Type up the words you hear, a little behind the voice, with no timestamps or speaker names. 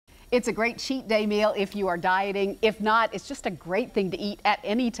It's a great cheat day meal if you are dieting. If not, it's just a great thing to eat at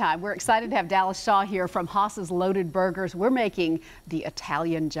any time. We're excited to have Dallas Shaw here from Haas's Loaded Burgers. We're making the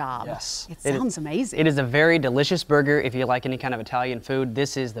Italian job. Yes. It sounds amazing. It is a very delicious burger. If you like any kind of Italian food,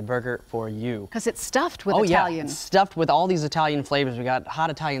 this is the burger for you. Because it's stuffed with Italian. Italian. It's stuffed with all these Italian flavors. We got hot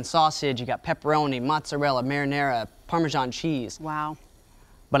Italian sausage, you got pepperoni, mozzarella, marinara, Parmesan cheese. Wow.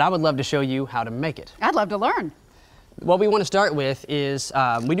 But I would love to show you how to make it. I'd love to learn. What we want to start with is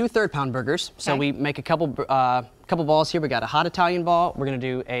we do third-pound burgers. So we make a couple balls here. We got a hot Italian ball. We're going to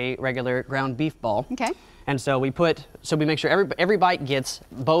do a regular ground beef ball. Okay. And so we make sure every bite gets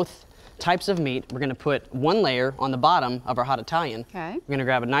both types of meat. We're going to put one layer on the bottom of our hot Italian. Okay. We're going to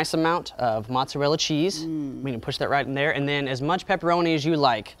grab a nice amount of mozzarella cheese. We can push that right in there, and then as much pepperoni as you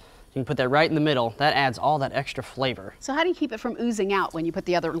like. You can put that right in the middle. That adds all that extra flavor. So how do you keep it from oozing out when you put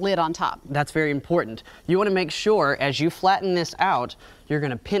the other lid on top? That's very important. You want to make sure as you flatten this out, you're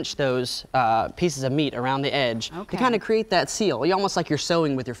going to pinch those pieces of meat around the edge to kind of create that seal. Almost like you're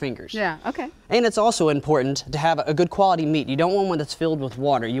sewing with your fingers. Yeah, okay. And it's also important to have a good quality meat. You don't want one that's filled with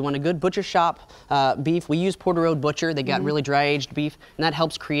water. You want a good butcher shop beef. We use Porter Road Butcher. They got really dry aged beef, and that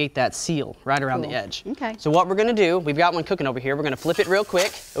helps create that seal right around the edge. Okay. So what we're going to do, we've got one cooking over here. We're going to flip it real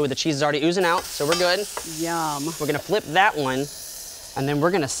quick. Oh, the cheese is already oozing out, so we're good. Yum. We're going to flip that one, and then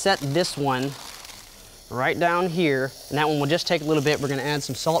we're going to set this one right down here, and that one will just take a little bit. We're going to add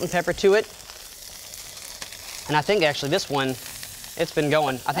some salt and pepper to it. And I think actually this one, it's been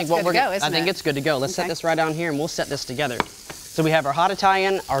going. I think it's good to go. Let's set this right down here, and we'll set this together. So we have our hot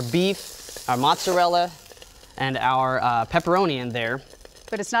Italian, our beef, our mozzarella, and our pepperoni in there.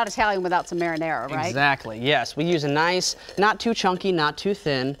 But it's not Italian without some marinara, right? Exactly, yes. We use a nice, not too chunky, not too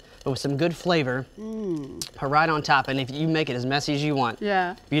thin, but with some good flavor. Right on top, and if you make it as messy as you want.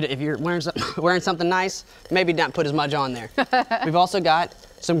 Yeah. If you're wearing something nice, maybe not put as much on there. We've also got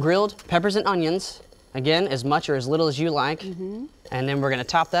some grilled peppers and onions. Again, as much or as little as you like. And then we're gonna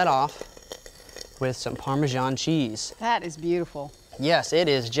top that off with some Parmesan cheese. That is beautiful. Yes, it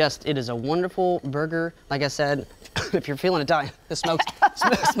is a wonderful burger. Like I said, if you're feeling Italian, the smoke's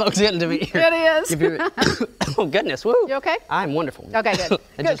getting to me. It is. Oh goodness, woo. You okay? I'm wonderful. Okay, good. Good,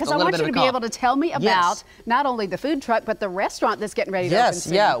 because I want you to be able to tell me about not only the food truck, but the restaurant that's getting ready to open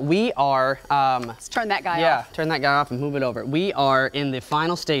soon. Yeah, we are. Let's turn that guy off. Yeah, turn that guy off and move it over. We are in the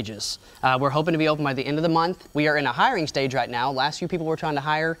final stages. We're hoping to be open by the end of the month. We are in a hiring stage right now. Last few people we're trying to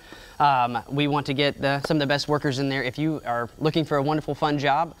hire. We want to get some of the best workers in there. If you are looking for a wonderful, fun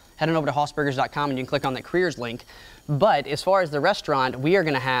job, head on over to haasburgers.com and you can click on that careers link. But as far as the restaurant, we are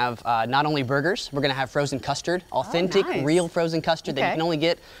going to have not only burgers, we're going to have frozen custard, authentic, real frozen custard that you can only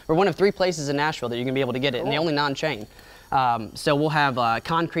get. We're one of 3 places in Nashville that you're going to be able to get it, and the only non-chain. So we'll have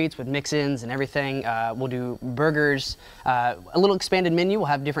concretes with mix-ins and everything. We'll do burgers, a little expanded menu. We'll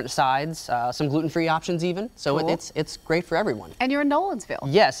have different sides, some gluten-free options even. So it's great for everyone. And you're in Nolensville.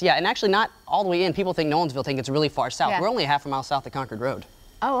 Yes, yeah, and actually not all the way in. People think Nolensville think it's really far south. We're only half a mile south of Concord Road.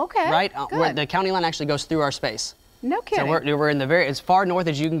 Oh, okay. Right, where the county line actually goes through our space. No kidding. So we're in the as far north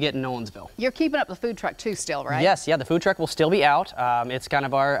as you can get in Nolensville. You're keeping up the food truck too still, right? Yes, yeah, the food truck will still be out. It's kind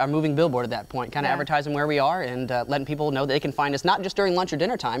of our moving billboard at that point, kind of advertising where we are and letting people know that they can find us not just during lunch or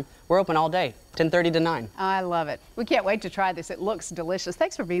dinner time. We're open all day, 10:30 to 9. I love it. We can't wait to try this. It looks delicious.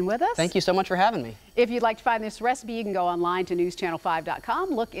 Thanks for being with us. Thank you so much for having me. If you'd like to find this recipe, you can go online to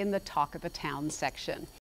newschannel5.com. Look in the Talk of the Town section.